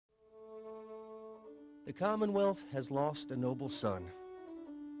The Commonwealth has lost a noble son.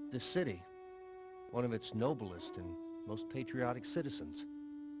 This city, one of its noblest and most patriotic citizens.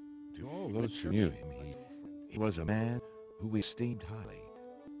 To all those who knew him, he was a man who we esteemed highly.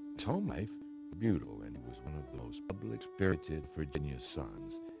 His home life was beautiful, and he was one of the most public-spirited Virginia's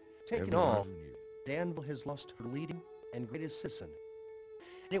sons. Taken all, Danville has lost her leading and greatest citizen.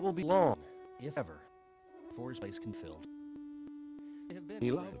 And it will be long, if ever, before his place can be filled.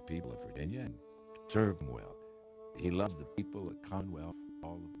 He loved the people of Virginia and served them well. He loved the people of the Commonwealth,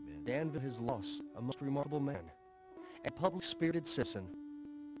 all of the men. Danville has lost a most remarkable man, a public-spirited citizen.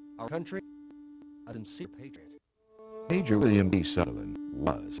 Our country, a sincere patriot. Major William B. Sutherlin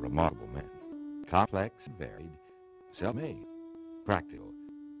was a remarkable man. Complex and varied, self-made, practical,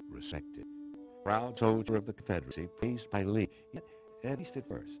 respected. Proud soldier of the Confederacy, praised by Lee, yet, at least at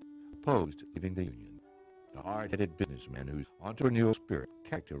first, opposed leaving the Union. The hard-headed businessman whose entrepreneurial spirit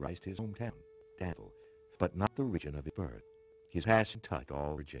characterized his hometown, Danville, but not the region of his birth. His passion touched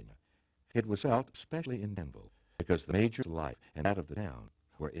all Virginia. It was felt especially in Danville, because the major's life and that of the town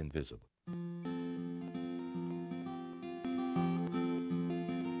were invisible.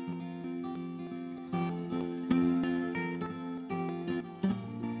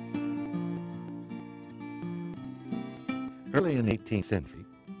 Early in the 18th century,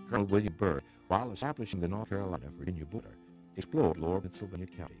 Colonel William Byrd, while establishing the North Carolina-Virginia border, explored lower Pennsylvania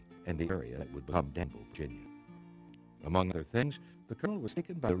County and the area that would become Danville, Virginia. Among other things, the colonel was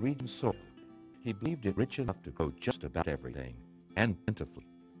taken by the region's soil. He believed it rich enough to grow just about everything, and plentifully.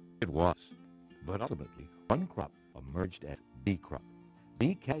 It was. But ultimately, one crop emerged as the crop,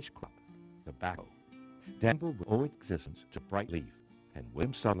 the cash crop, tobacco. Danville would owe its existence to Bright Leaf and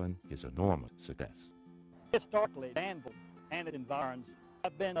William Sutherlin his enormous success. Historically, Danville and its environs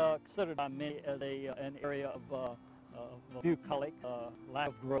have been considered by many as an area of bucolic, lack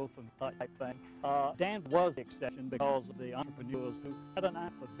of growth and that type thing. Danville was the exception because of the entrepreneurs who had an eye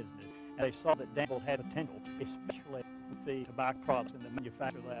for business, and they saw that Danville had potential, especially with the tobacco products and the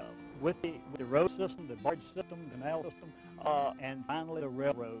manufacture there. With the road system, the barge system, the canal system, and finally the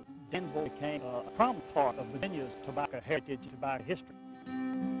railroad, Danville became a prominent part of Virginia's tobacco heritage and tobacco history.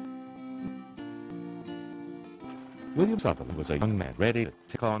 William Sutherlin was a young man ready to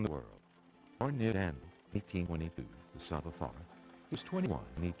take on the world. Born near Danville, 1822, the son of a farmer, he was 21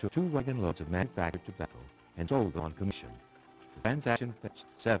 and he took 2 wagon loads of manufactured tobacco and sold them on commission. The transaction fetched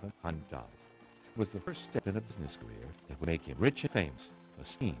 $700. It was the first step in a business career that would make him rich and famous,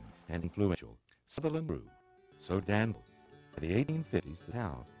 esteemed and influential. Sutherlin grew. So Danville. By the 1850s, the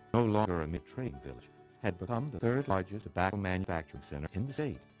town, no longer a mere trading village, had become the 3rd largest tobacco manufacturing center in the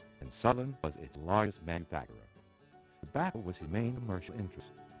state, and Sutherlin was its largest manufacturer. Tobacco was his main commercial interest,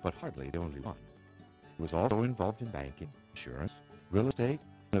 but hardly the only one. He was also involved in banking, insurance, real estate,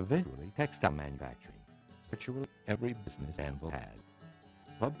 and eventually textile manufacturing. Virtually every business Danville had.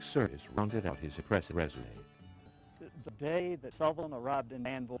 Public service rounded out his impressive resume. The day that Sutherlin arrived in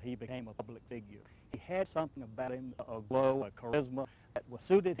Danville, he became a public figure. He had something about him, a glow, a charisma, that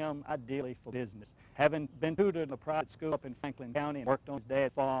suited him ideally for business. Having been tutored in a private school up in Franklin County and worked on his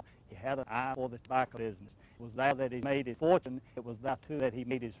dad's farm, he had an eye for the tobacco business. It was there that he made his fortune. It was there, too, that he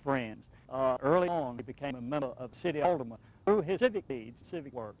made his friends. Early on, he became a member of the city alderman. Through his civic deeds,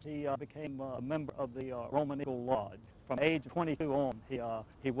 civic works, he became a member of the Roman Eagle Lodge. From the age of 22 on,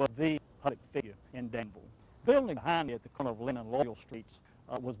 he was the public figure in Danville. Building behind me at the corner of Lynn and Loyal Streets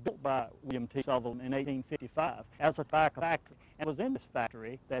was built by William T. Sutherlin in 1855 as a tobacco factory. And it was in this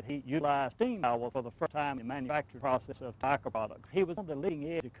factory that he utilized steam power for the first time in the manufacturing process of tobacco products. He was on the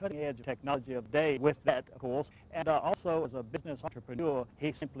leading edge, the cutting edge of technology of the day with that, of course. And also as a business entrepreneur,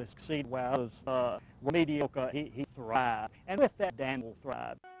 he simply succeeded where others were mediocre. He thrived. And with that, Danville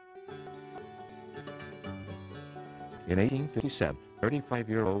thrived. In 1857,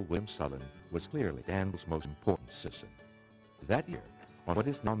 35-year-old William Sutherlin was clearly Danville's most important citizen. That year, on what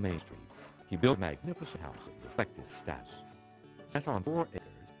is now Main Street, he built a magnificent house that reflected his status. Set on 4 acres,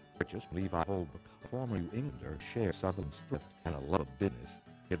 purchased from Levi Holbrook, a former New Englander who shared Sutherlin's thrift and a love of business,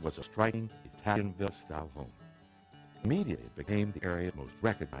 it was a striking Italian villa-style home. Immediately, it became the area's most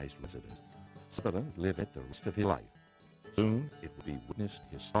recognized residence. Sutherlin would live it the rest of his life. Soon, it would be witnessed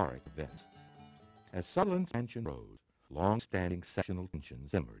historic events. As Sutherlin's mansion rose, long-standing sectional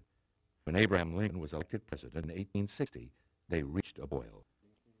tensions simmered. When Abraham Lincoln was elected president in 1860, they reached a boil.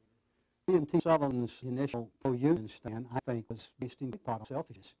 William T. Sutherlin's initial pro-union stand, I think, was based in part of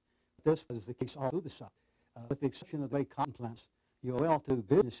selfishness. This was the case all through the South. With the exception of the great cotton plants, your well-to-do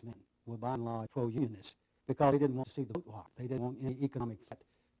businessmen were by and large pro-unionists because they didn't want to see the vote rock. They didn't want any economic threat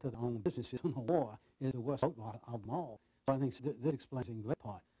to their own businesses. The war is the worst vote rock of them all. So I think this explains in great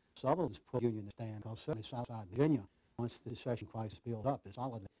part Sutherlin's pro-Union stand caused certainly Southside Virginia, once the secession crisis built up, is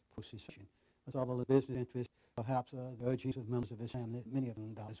solidly pro-secession. But Sutherlin's business interests, perhaps the urgings of members of his family, many of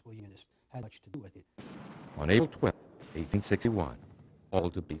them doubtless were Unionists, had much to do with it. On April 12, 1861, all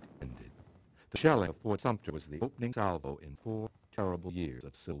debate ended. The shelling of Fort Sumter was the opening salvo in 4 terrible years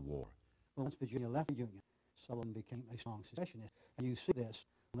of Civil War. But once Virginia left the Union, Sutherlin became a strong secessionist. And you see this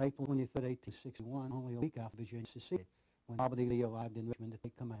on April 23, 1861, only a week after Virginia seceded, when Robert E. Lee arrived in Richmond to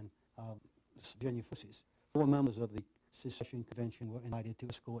take command of Virginia forces. 4 members of the secession convention were invited to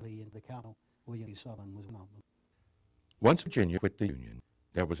escort Lee into the capital. William E. Sutherlin was one of them. Once Virginia quit the Union,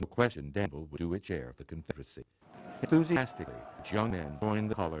 there was no question Danville would do its share of the Confederacy. Enthusiastically, its young men joined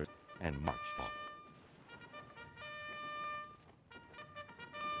the colors and marched off.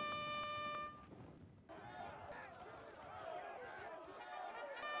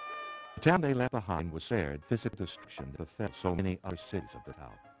 The town they left behind was spared physical destruction that befell so many other cities of the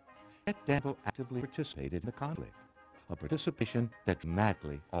South. Yet Danville actively participated in the conflict, a participation that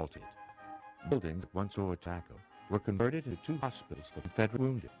dramatically altered. Buildings that once were tobacco were converted into 2 hospitals for Confederate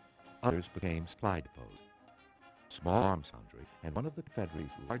wounded. Others became supply depots. A small arms foundry and one of the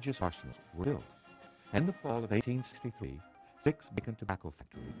Confederacy's largest arsenals were built. And in the fall of 1863, 6 vacant tobacco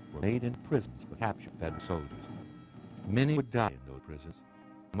factories were made into prisons for captured Federal soldiers. Many would die in those prisons,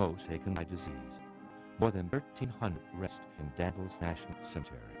 most taken by disease. More than 1,300 rest in Danville's National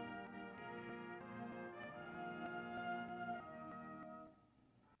Cemetery.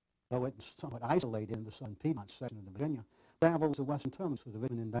 Though it was somewhat isolated in the southern Piedmont section of Virginia, Danville was the western terminus for the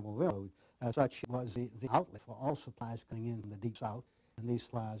Richmond and Danville Railroad. As such, it was the outlet for all supplies coming in from the deep south, and these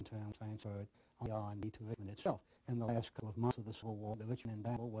supplies in turn transferred on the R&D to Richmond itself. In the last couple of months of the Civil War, the Richmond and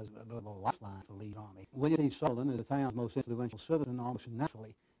Danville was a veritable lifeline for Lee's army. William T. Sutherlin is the town's most influential citizen, almost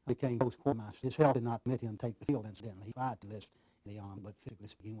naturally became post-quartermaster. His health did not permit him to take the field incidentally. He tried to enlist in the army, but physically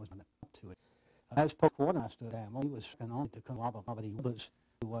speaking was not up to it. As post-quartermaster of Danville, he was second only to Colonel Robert E. Withers,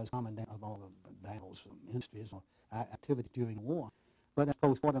 who was commandant of all of Danville's industries or activity during the war. But as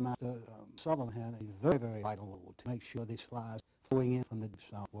post-quartermaster, Sutherlin had a very, very vital role to make sure these supplies flowing in from the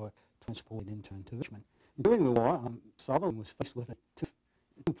south were transported in turn to Richmond. During the war, Sutherlin was faced with a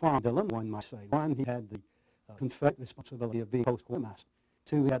two-pronged dilemma, one might say. One, he had the Confederate responsibility of being post-quartermaster.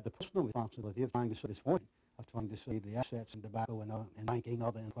 2, he had the personal responsibility of trying to serve his fortune, of trying to save the assets and tobacco and banking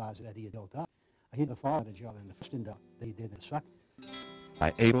other enterprises that he had built up. He did a far better job in the first endeavor than he did in the second.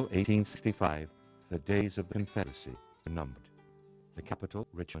 By April 1865, the days of the Confederacy were numbered. The capital,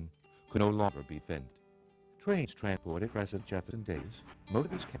 Richmond, could no longer be defended. Trains transported President Jefferson Davis, most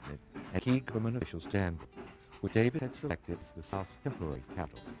of his cabinet, and key government officials to Danville, which Davis had selected as the South's temporary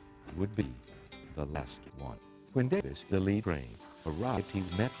capital. It would be the last one. When Davis, the lead train, arrived, he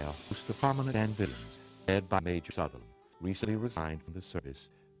met a host of prominent Danvillians, led by Major Sutherlin, recently resigned from the service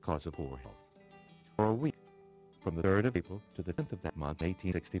because of poor health. For a week, from the 3rd of April to the 10th of that month,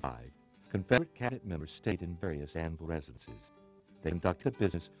 1865, Confederate cabinet members stayed in various Danville residences. They conducted the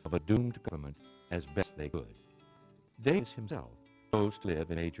business of a doomed government as best they could. Davis himself chose to live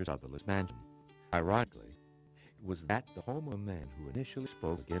in Major Sutherlin's mansion. Ironically, it was that the home of a man who initially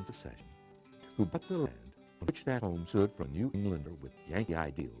spoke against secession, who bought the land on which that home stood for a New Englander with Yankee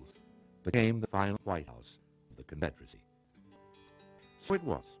ideals, became the final White House of the Confederacy. So it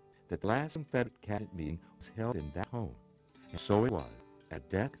was that the last Confederate cabinet meeting was held in that home, and so it was, at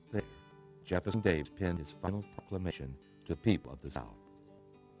death there, Jefferson Davis penned his final proclamation to the people of the South.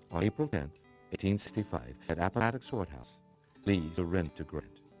 On April 10, 1865, at Appomattox Courthouse, Lee surrendered to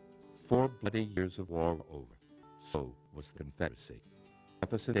Grant. 4 bloody years of war were over. So was the Confederacy.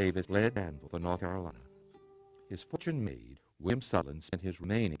 Jefferson Davis led Danville for North Carolina. His fortune made, William Sutherlin spent his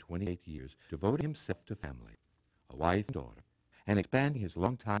remaining 28 years devoting himself to family, a wife and daughter, and expanding his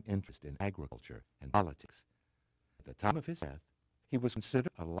long-time interest in agriculture and politics. At the time of his death, he was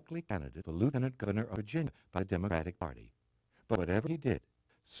considered a likely candidate for lieutenant governor of Virginia by the Democratic Party. But whatever he did,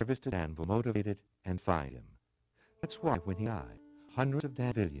 service to Danville motivated and defined him. That's why when he died, hundreds of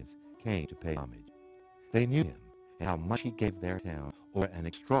Danvillians came to pay homage. They knew him and how much he gave their town over an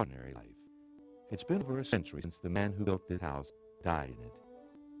extraordinary life. It's been over a century since the man who built this house died in it.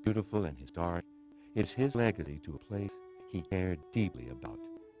 Beautiful and historic, it's his legacy to a place he cared deeply about.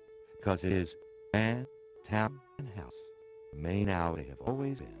 Because it is man, town, and house, may now they have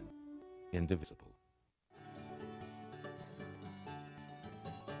always been, indivisible.